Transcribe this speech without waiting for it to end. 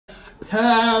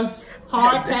Pass.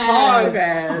 Hard pass. Hard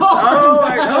pass. Oh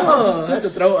my God. That's a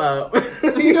throw up.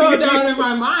 You go down in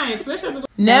my mind, especially.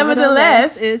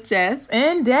 Nevertheless, it's Jess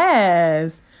and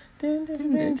Des. You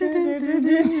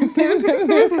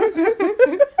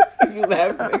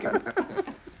laughing.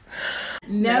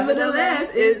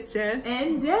 Nevertheless, it's Jess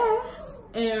and Des.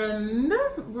 And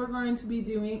we're going to be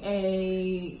doing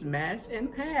a smash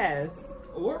and pass.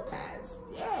 Or pass.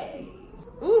 Yay.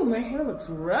 Ooh, my hair looks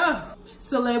rough.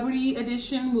 Celebrity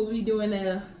edition. We'll be doing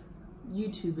a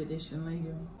YouTube edition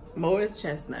later. Morris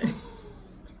Chestnut.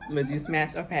 Would you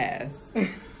smash or pass? You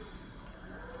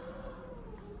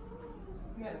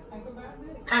gotta think about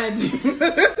it. I do.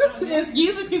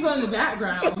 Excuse the people in the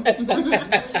background.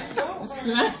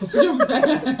 Smash or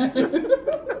pass.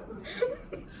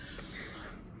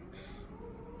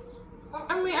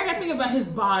 I mean, I gotta think about his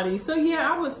body. So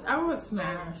yeah, I would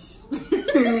smash.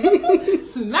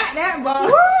 Smack that ball.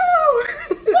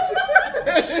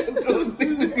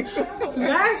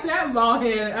 Smash that ball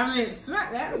head. I mean,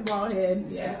 smack that ball head.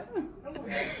 Yeah.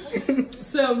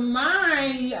 So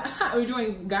we're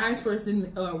doing guys first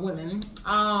and women.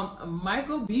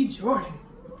 Michael B. Jordan.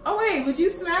 Oh wait, would you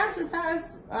smash or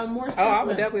pass more? Oh, I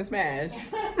would definitely smash.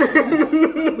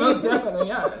 Most definitely,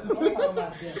 yes.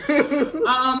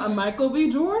 Michael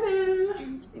B.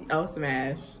 Jordan. Oh,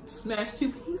 smash. Smash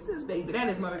 2 pieces, baby. That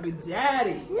is my baby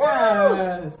daddy.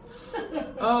 Yes.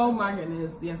 Oh my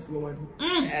goodness. Yes, Lord.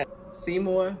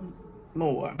 Seymour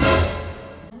Moore.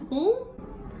 Who?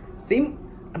 Seymour.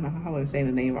 I wasn't saying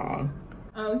the name wrong.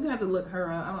 Oh, you have to look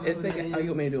her up. I don't know. It's like, oh, you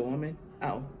want me to do a woman?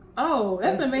 Oh. Oh,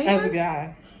 that's a man? That's a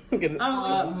guy.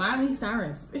 Oh, Miley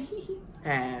Cyrus.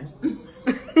 Pass.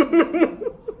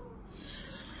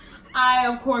 I,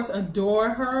 of course, adore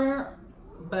her,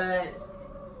 but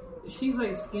she's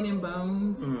like skin and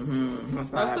bones. Mm-hmm.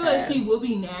 That's why I feel like she will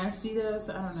be nasty, though,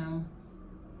 so I don't know.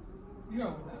 You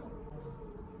don't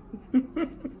know.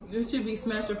 It should be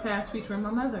Smash or Pass featuring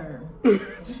my mother.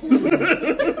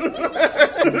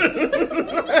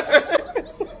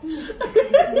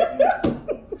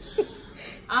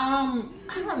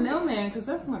 I don't know, man, because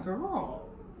that's my girl.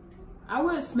 I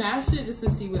would smash it just to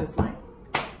see what it's like.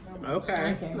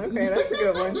 Okay, that's a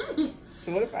good one.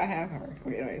 So what if I have her?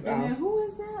 Anyways, and then who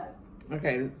is that?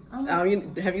 Okay,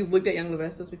 have you looked at Young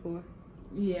Levitas before?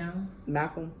 Yeah.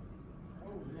 Malcolm?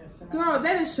 Girl,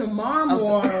 that is Shamar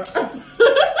Moore.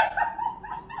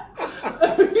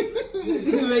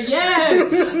 But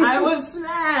yes, I would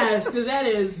smash, because that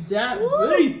is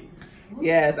definitely.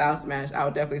 Yes, I'll smash.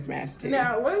 I'll definitely smash too.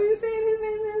 Now, what were you saying his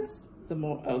name is?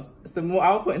 Samore. Oh, Samore.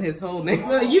 I was putting his whole name.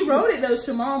 Well, you wrote it though,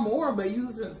 Shamar Moore, but you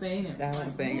wasn't saying it. I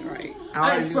wasn't saying it right. All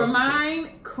right, for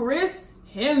mine, Chris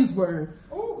Hemsworth.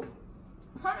 Oh.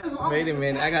 Wait a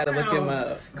minute, I gotta look him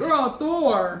up. Girl,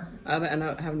 Thor. I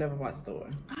have never watched Thor.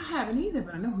 I haven't either,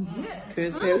 but I know who he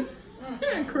is. Chris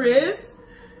Chris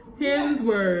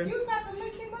Hemsworth. You got to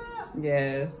look him up.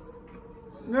 Yes.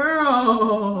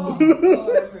 Girl.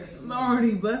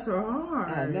 Lordy, bless her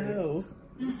heart. I know.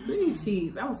 Sweet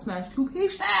cheese. I will smash 2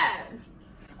 pieces.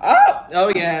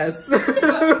 Oh yes.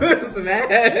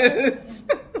 Smash.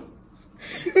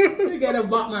 You gotta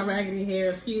bop my raggedy hair,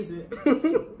 excuse it.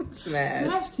 Smash.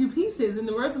 Smash 2 pieces, in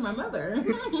the words of my mother.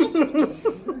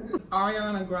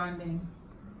 Ariana Grande.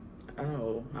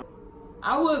 Oh.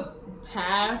 I would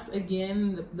pass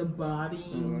again. The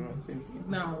body. It's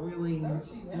not really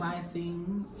my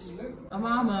thing. A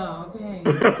mama, okay.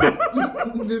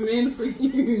 The men for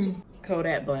you.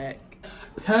 Kodak Black.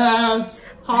 Pass.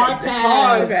 Hard pass.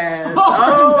 Hard pass.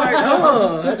 Oh my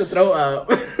God. That's a throw up.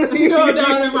 You go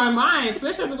down in my mind,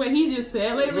 especially the way he just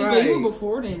said lately, but even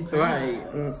before then. Right.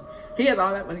 He had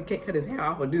all that when he can't cut his hair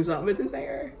off or do something with his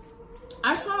hair.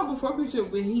 I saw him before picture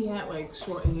when he had like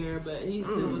short hair, but he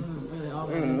still wasn't really all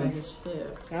that bag of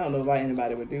chips. I don't know why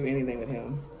anybody would do anything with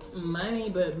him. Money,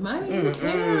 but money, who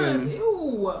cares?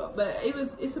 Ew. But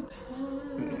it's a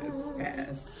pass.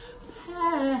 Pass.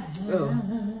 Pass. Oh,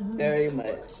 very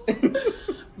much.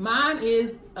 Mine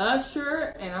is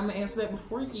Usher, and I'm gonna answer that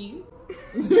before you.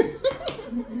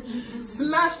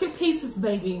 Smash 2 pieces,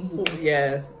 baby.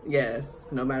 Yes, yes.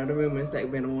 No matter the rumors that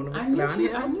been on. I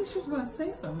knew she was gonna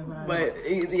say something about it. But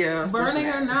yeah, burning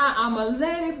or not, I'ma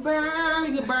let it burn.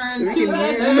 We can burn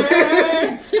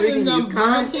together. We can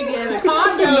burn together.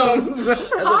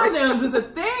 Condoms is a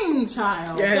thing,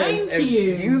 child. Yes, Thank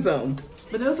you. Use them.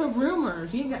 But those are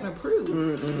rumors. You ain't got no proof.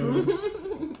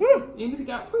 Even if you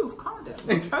got proof,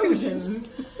 condoms, Trojan,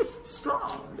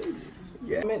 strong, baby.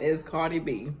 Yeah, is Cardi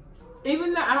B.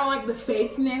 Even though I don't like the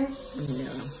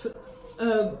fakeness,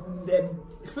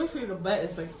 especially the butt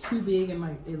is like too big and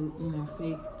like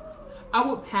fake. I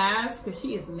would pass because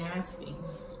she is nasty.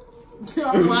 I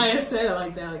don't know why I said it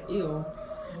like that, like ew.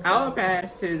 I would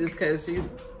pass too, just because she's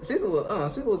a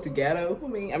little too ghetto for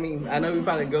me. I mean, I know we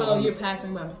probably go. Oh, you're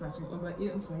passing, but I'm smashing. But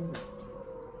yeah, I'm sorry.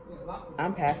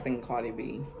 I'm passing Cardi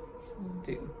B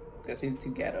too, because she's too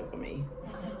ghetto for me.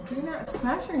 You're not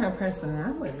smashing her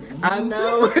personality. I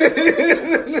know.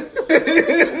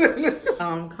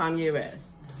 Kanye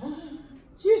West.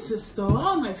 You just stole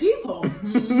all my people.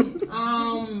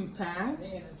 Pass.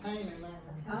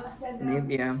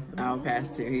 Yeah, I'll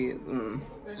pass too. He is.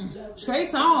 Trey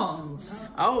Songz.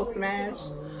 Oh, smash.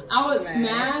 I would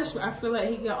smash, but I feel like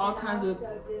he got all kinds of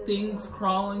things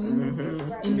crawling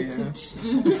in the cooch.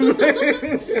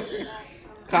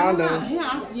 Condom.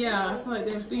 Yeah, I feel like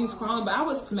there's things crawling, but I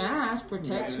would smash.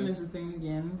 Protection is a thing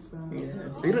again. So,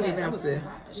 so you don't even have to.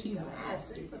 She's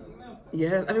nasty.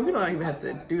 Yeah, I mean, we don't even have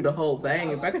to do the whole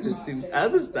thing. If I could just do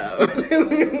other stuff.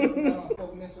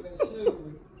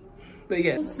 But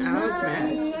yes,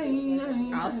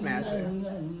 I'll smash her.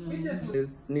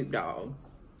 It's Snoop Dogg.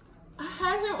 I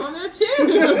had him on there too.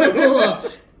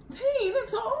 Dang,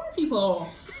 that's all people.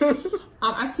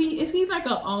 I see. He's like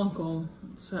an uncle,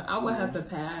 so I would have to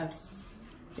pass.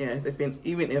 Yes,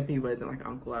 even if he wasn't like an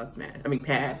uncle, I'll smash. I mean,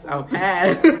 pass. I'll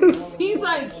pass. He's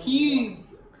like cute,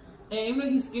 and even though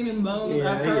he's skin and bones,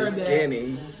 yeah, I've heard that.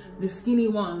 Skinny. The skinny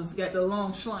ones got the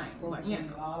long slang. Like, you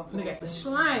know, they got the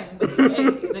slang.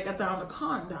 They got the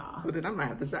anaconda. But then I might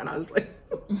have to shine out his way.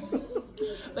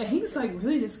 But he's like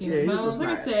really just skinny bones.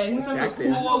 Like I said, he's like a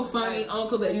cool, funny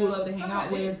uncle that you would love to hang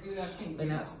out with. But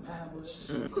not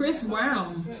smash. Chris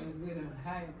Brown.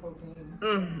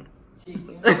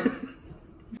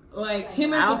 Like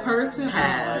him as a person,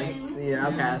 yeah,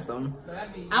 I'll pass him.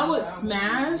 I would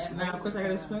smash. Now, of course, I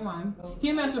gotta explain mine.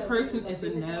 Him as a person is a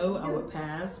no. I would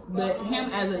pass. But him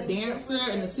as a dancer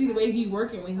and to see the way he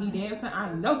working when he dancing,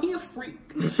 I know he a freak,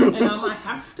 and I might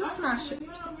have to smash it.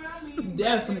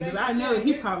 Definitely, because I know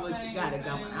he probably got it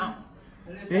going out.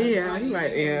 Yeah, he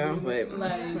might. Yeah, but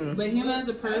like, but him as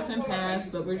a person, pass.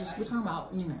 But we're talking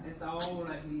about, you know.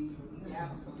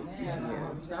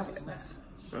 So I would smash.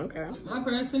 Okay. My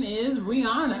person is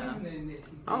Rihanna.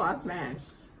 Oh, I smash.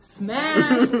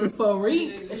 Smash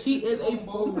freak. She is a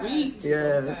freak.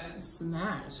 Yes.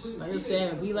 Smash. Like I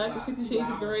said, we like the 50 Shades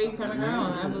of Grey kind of girl,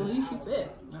 and I believe she's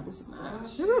it. I would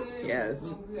smash. Yes.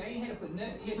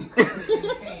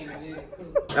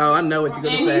 Oh, I know what you're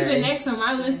gonna say. And he's the next on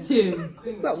my list too.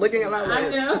 Stop looking at my list. I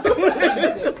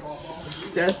know.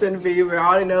 Justin Bieber. I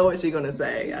already know what she's gonna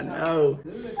say. I know.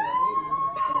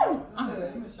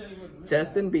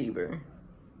 Justin Bieber.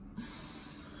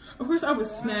 Of course, I would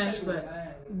smash, but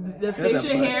the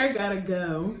facial hair gotta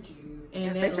go,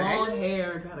 and that long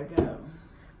hair gotta go.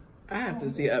 I have to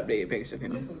see an updated picture of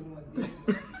him.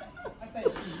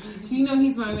 You know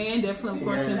he's my man, definitely. Of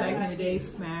course, him back in the day,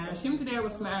 smash. Him today, I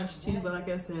would smash too, but like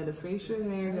I said, the facial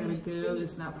hair gotta go.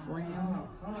 It's not for him.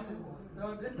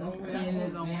 And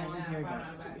then the long hair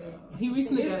gotta go. He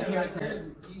recently got a haircut.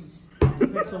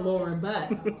 Thank the Lord,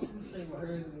 but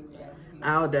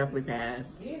I'll definitely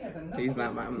pass. He's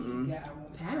not my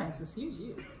pass. Excuse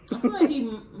you. I feel like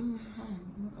he.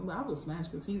 Well, I will smash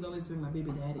because he's always been my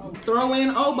baby daddy. Throw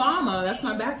in Obama. That's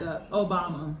my backup.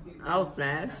 Obama. I'll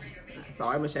smash.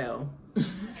 Sorry, Michelle.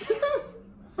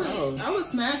 I would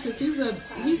smash because he's a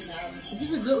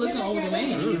good looking older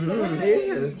man. He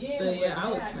is. So yeah,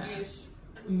 I would smash.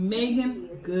 Megan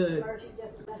Good.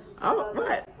 Oh,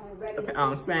 what?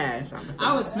 Smash.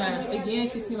 I would smash. Again,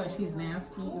 she seems like she's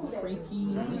nasty and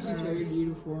freaky, and she's very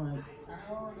beautiful. Like,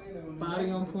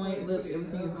 body on point, lips,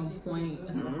 everything is on point.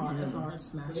 It's a hard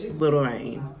smash. Little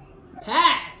Rain.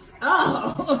 Pass.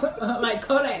 Oh, like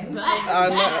Kodak Black.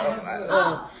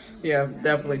 Oh. Yeah,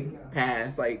 definitely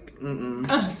pass. Like, to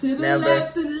the never.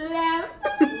 left, to the left.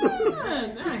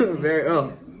 Very.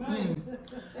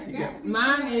 Yeah.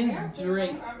 Mine is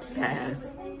Drake. Pass.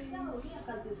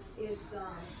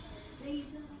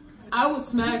 I would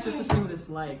smash just to see what it's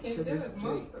like because it's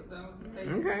Drake.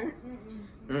 Okay.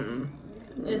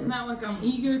 It's not like I'm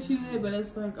eager to it, but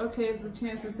it's like, okay, if the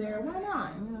chance is there, why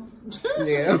not? You know?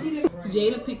 Yeah.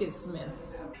 Jada Pinkett Smith.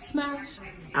 Smash.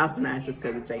 I'll smash just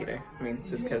because it's Jada. I mean,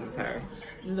 just because it's her.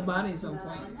 And the body's on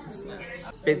point. Smash.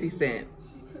 50 Cent.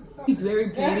 He's very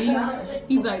petty.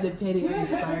 He's like the petty I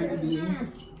aspire to be.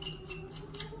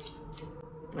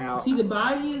 Wow. See, the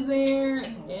body is there,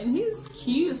 and he's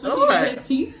cute, especially with his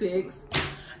teeth fixed.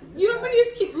 You don't think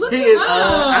he's cute? Look him up.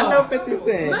 I know 50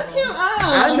 Cent. Look him up.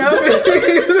 I know 50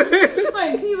 Cent.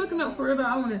 Like, keep looking up further.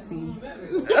 I want to see.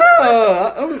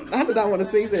 I did not want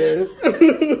to see this.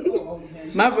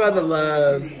 My brother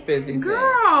loves 50 Cent.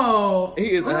 Girl.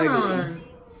 He is ugly.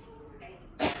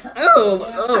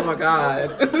 Oh my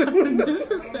God.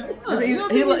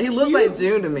 he looks like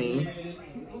June to me.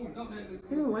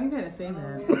 Ew, why you gotta say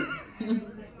that?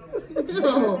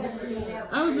 No,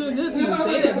 I was doing good to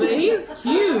say that, but he's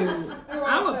cute.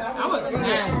 I would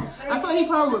smash. I feel like he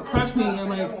probably would crush me and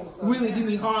like really do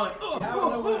me hard, like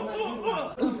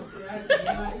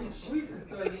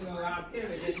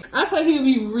I thought he would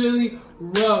be really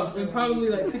rough and probably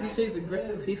like 50 Shades of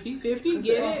Grey. 50,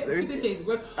 get it? 50 Shades of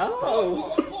Grey.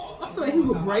 Oh. I feel like he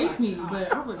would break me,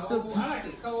 but I would still smash.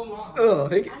 Oh,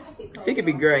 he could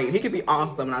be great. He could be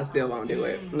awesome, and I still won't do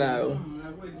it. No.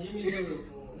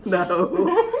 No.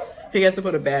 He has to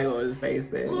put a bag on his face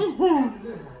then.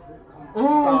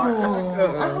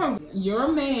 Your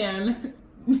man,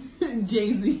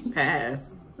 Jay-Z.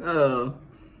 Pass. Oh.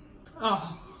 A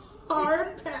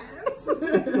hard pass.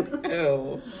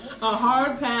 Ew. A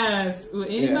hard pass. Would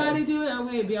anybody do it?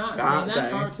 Okay, Beyonce. And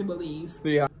that's hard to believe.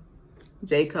 Yeah.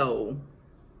 J. Cole.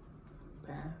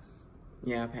 Pass.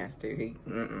 Yeah, pass too.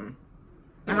 I'm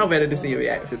ready to see your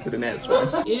reaction to the next one.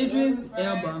 Idris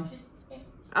Elba.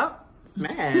 Oh,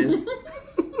 smash.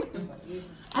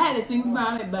 I had to think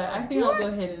about it, but I think I'll go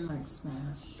ahead and like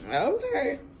smash.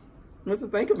 Okay. What's to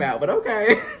think about, but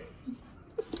okay.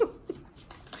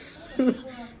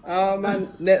 My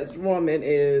next woman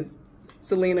is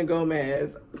Selena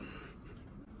Gomez.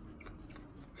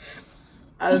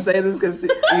 I say this because she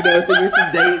used to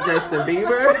date Justin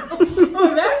Bieber.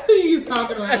 Oh, that's who you're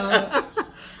talking about.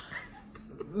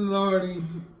 Lordy.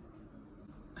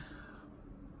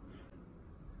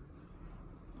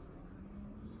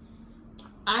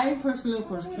 I personally, of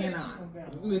course, cannot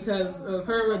because of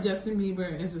her with Justin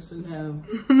Bieber. It's just a no.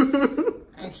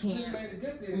 I can't.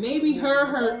 Maybe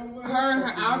her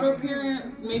outer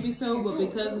appearance, maybe so, but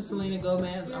because of Selena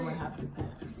Gomez, I would have to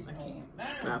pass. I can't.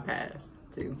 I'll pass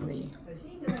too.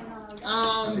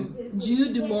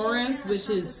 Jude DeMorris, which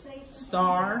is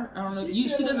Star. I don't know.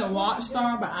 She doesn't watch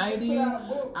Star, but I do.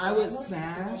 I would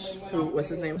smash. What's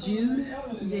his name? Jude.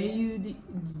 J-U-D.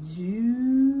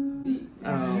 Jude.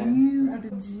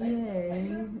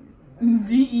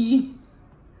 J-D-E.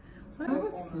 I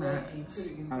would smash.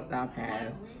 I'll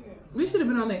pass. We should have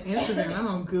been on their Instagram. I'm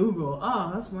on Google.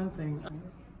 Oh, that's one thing.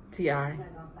 T.I.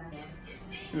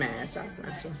 Smash. I'll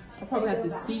smash him. I'll probably have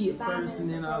to see it first, and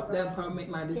then that'll probably make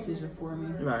my decision for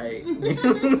me. Right.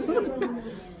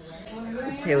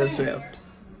 It's Taylor Swift.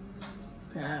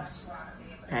 Pass.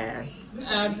 Pass.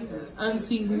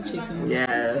 Unseasoned chicken.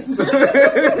 Yes.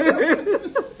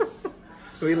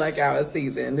 We like our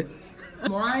seasoned.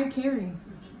 Mariah Carey.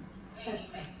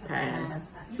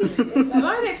 Pass.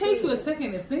 Why did it take you a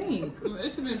second to think?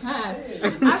 It should have been passed. I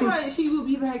thought like she would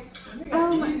be like,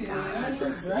 oh my gosh,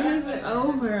 just is it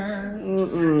over?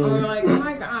 Or like, oh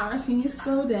my gosh, can you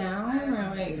slow down?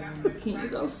 Or like, can you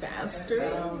go faster?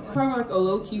 Probably like a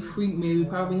low-key freak, maybe.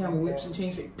 Probably have whips and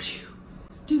chains like, pew,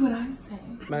 do what I say.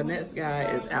 My next guy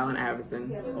is Allen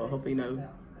Iverson. Well, hopefully you know.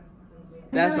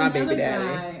 That's my baby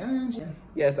daddy.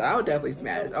 Yes, I would definitely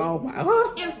smash. Oh my.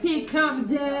 If he come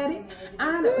daddy,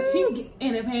 I know he get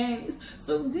in the panties.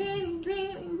 So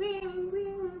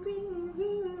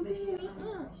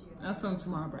that's from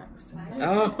Tamar Braxton.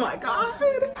 Oh my God.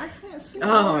 I can't see.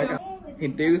 Oh my God. He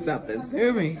do something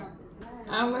to me.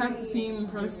 I would have to see him in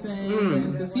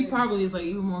person because he probably is like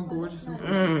even more gorgeous in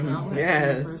person. So I would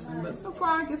have to see him in person. But so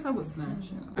far, I guess I would smash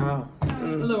him. Oh,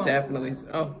 definitely.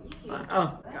 Oh.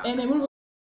 And then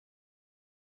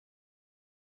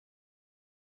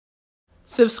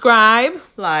subscribe,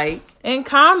 like, and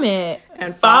comment,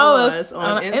 and follow us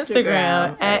on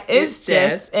Instagram at It's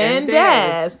Jess and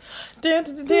Dess.